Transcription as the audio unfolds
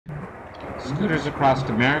Scooters across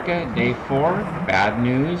America, day 4, bad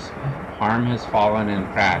news. Harm has fallen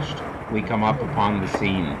and crashed. We come up upon the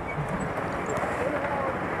scene.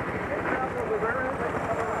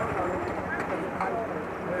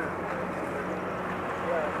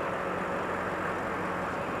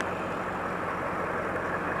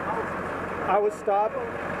 I was stopped,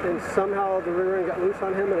 and somehow the rear end got loose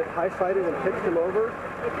on him, and it high-sided and pitched him over,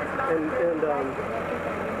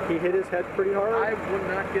 and he hit his head pretty hard. I would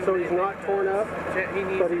not give so he's not torn up, but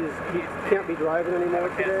he can't be driving anymore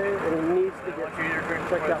today, and he needs to get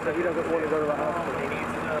checked out, but he doesn't want to go to the hospital.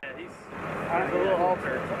 He's a little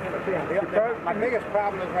altered. My biggest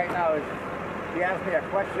problem is right now is he asked me a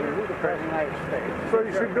question, who's the President of the United States? So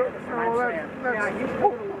you should go,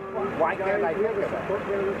 why can't I think of it?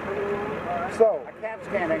 So, A CAT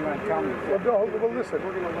scan ain't going to tell me. well, listen,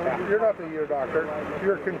 you're not the ear doctor,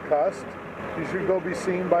 you're concussed, you should go be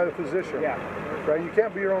seen by the physician. Yeah. Right? You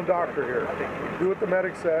can't be your own doctor here. Do what the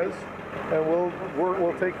medic says, and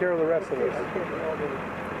we'll take care of the rest of this.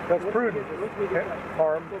 That's prudent.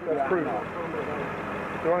 Harm, that's prudent.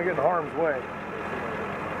 You don't want to get in harm's way.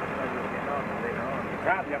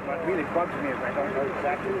 What really bugs me is I don't know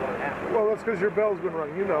exactly what happened. Well, that's because your bell's been rung,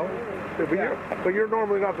 you know. But you're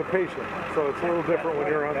normally not the patient, so it's a little different when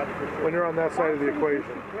you're on that side of the equation.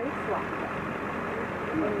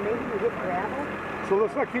 So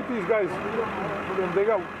let's not keep these guys. They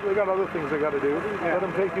got other things they got to do. Let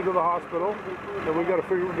them take you to the hospital, and we got to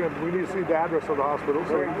figure. We need to see the address of the hospital.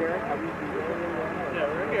 So. Yeah,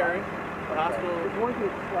 we're in Gary. The hospital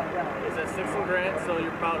is at 6th and Grant, so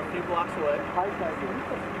you're about a few blocks away.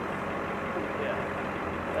 Yeah,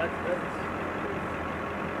 that's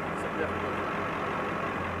significant.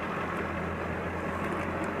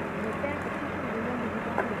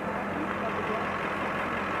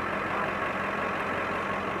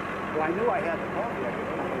 Well, I knew I had the coffee. I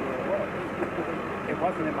didn't know where it was. It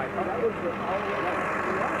wasn't in my car.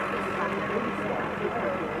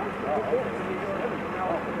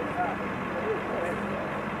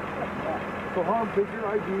 So Harm, take your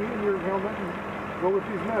ID and your helmet and go with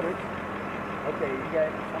these medics. Okay, you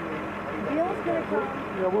got somebody. Bill's gonna come.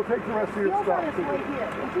 Yeah, we'll take the rest of your Bill's stuff. on his way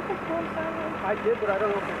here. Did you confirm something? I did, but I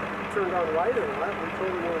don't know if it turned on light or not. We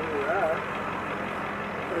told him where we were at.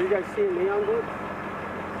 Are you guys seeing me on board?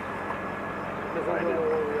 Because I don't know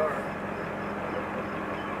where we are.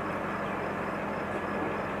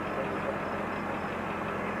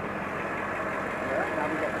 Now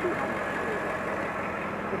we got 200.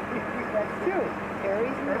 That's true.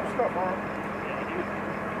 Gary's Grab your stuff, Harm.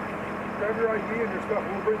 Grab your ID and your stuff.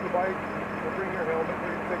 We'll bring the bike. We'll bring your helmet. We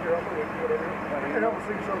can take your helmet with you, whatever. And help us so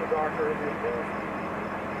you can show the doctor and the employer.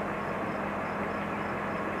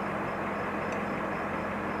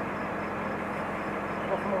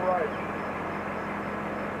 Go from the right.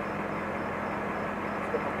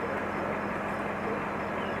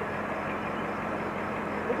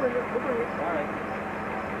 We'll bring it. We'll bring it. All right.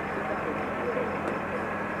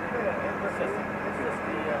 It's just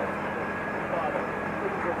the bottom.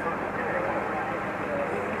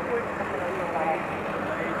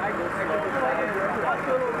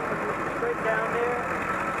 Right down there.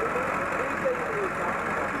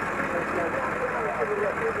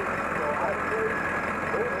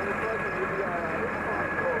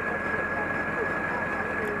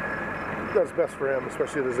 That's best for him,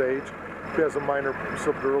 especially at his age. If he has a minor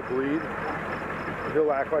subdural bleed,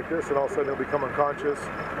 he'll act like this, and all of a sudden he'll become unconscious,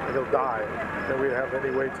 and he'll die. And we have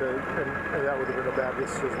any way to, and that would have been a bad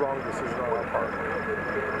decision, wrong decision on our part.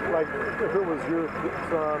 Like if it was your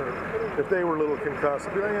son, or if they were a little concussed,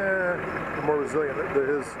 I'd be like, they're more resilient.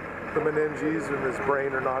 The meninges in his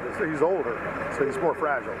brain are not. He's older, so he's more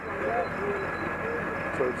fragile.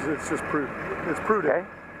 So it's just prudent. It's prudent. Okay.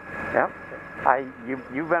 Yep.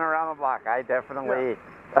 You've been around the block. I definitely.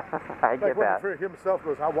 I get that. Like himself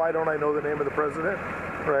goes, why don't I know the name of the president?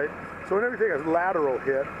 Right? So whenever you take a lateral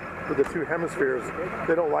hit with the two hemispheres,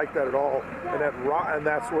 they don't like that at all. And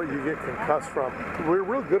that's what you get concussed from. We're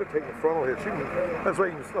real good at taking frontal hits. That's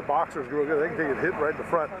why the boxers are real good. They can take a hit right in the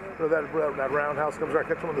front. You know, that roundhouse comes right,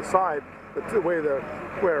 catch them on the side. The way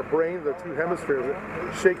where brain, the two hemispheres, it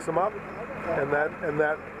shakes them up, and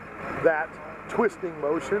that twisting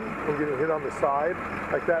motion from getting hit on the side,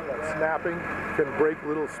 like that snapping, can break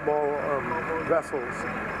little small vessels.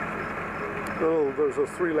 There's those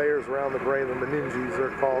 3 layers around the brain, the meninges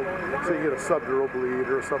are called, so you get a subdural bleed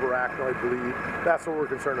or a subarachnoid bleed. That's what we're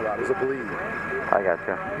concerned about, is a bleed. I got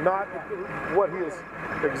you. Not what he is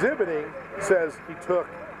exhibiting says he took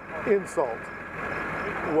insult.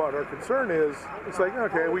 What our concern is, it's like,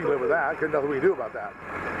 okay, we can live with that, there's nothing we can do about that.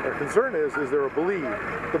 Our concern is there a bleed?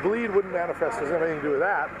 The bleed wouldn't manifest as anything to do with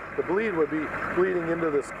that. The bleed would be bleeding into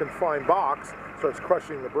this confined box, starts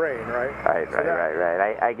crushing the brain, right?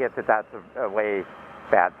 Right. I get that that's a way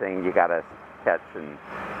bad thing you gotta catch and.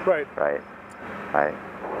 Right. Right.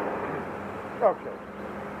 Okay.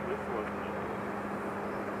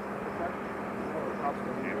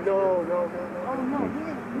 No. Oh no,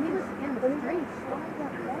 he was in the street.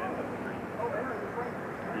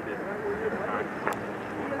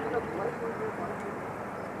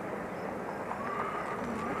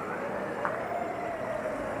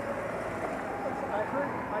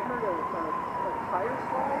 I heard a tire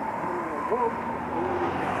slide and a whoop,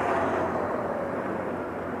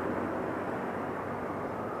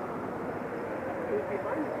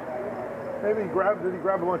 Maybe did he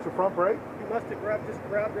grab a bunch of front brake? he must have just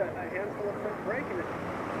grabbed a handful of front brake and it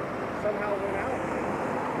somehow went out.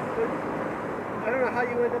 But I don't know how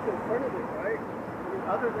you end up in front of it, right? I mean,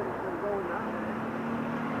 other than going that way.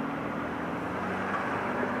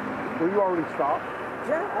 Were you already stopped?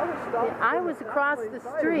 Yeah, I was stopped. Yeah, I was across the He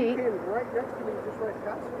street. came right next to me, just right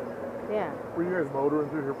past me. Yeah. Were you guys motoring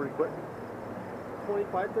through here pretty quick?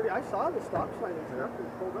 25, 30. I saw the stop sign and stuff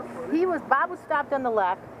and pulled up on it. Bob was stopped on the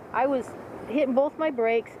left. I was hitting both my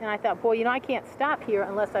brakes, and I thought, boy, I can't stop here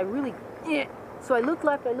unless I really. So I looked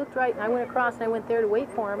left, I looked right, and I went across, and I went there to wait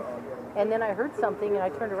for him. And then I heard something, and I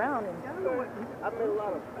turned around. And I've made a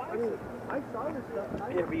lot of. I mean, I saw this stuff.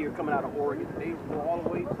 Every year coming out of Oregon, they go all the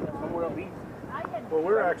way somewhere up east. Well,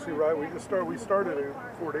 we're actually right. We started it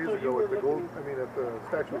 4 days ago at the at the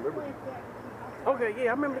Statue of Liberty, Okay, yeah,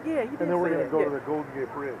 I remember. Yeah, you did. and then we're say going to that, go yeah. to the Golden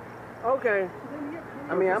Gate Bridge. Okay.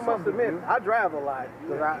 I mean, I must Something to admit, do. I drive a lot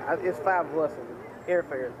because it's $5 and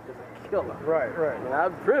airfare is just a killer. Right. And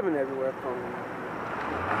I've driven everywhere from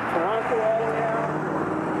Toronto all the way out,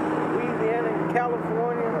 Louisiana,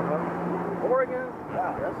 California, Oregon.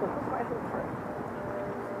 Wow, that's a nice little trip.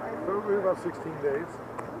 So it'll be about 16 days.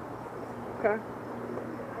 Okay.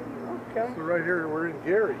 So right here, we're in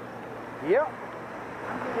Gary. Yep.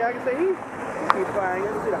 Yeah, I can say he's fine. You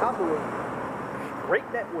can see the house was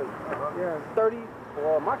right that way. Yeah, 30,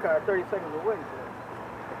 well, my car 30 seconds away.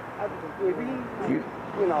 So if he,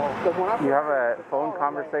 because when I You have a phone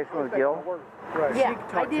conversation with Gil? Right. yeah,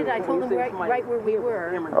 I did. I told him right where we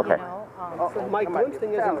were. Okay. So my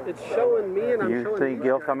glimpsing is it's showing me and I'm You showing see you.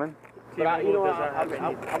 Gil coming? But I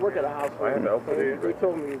work at a house where they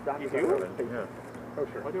told me doctors are Oh,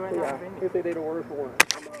 sure. yeah, if they did orders for one.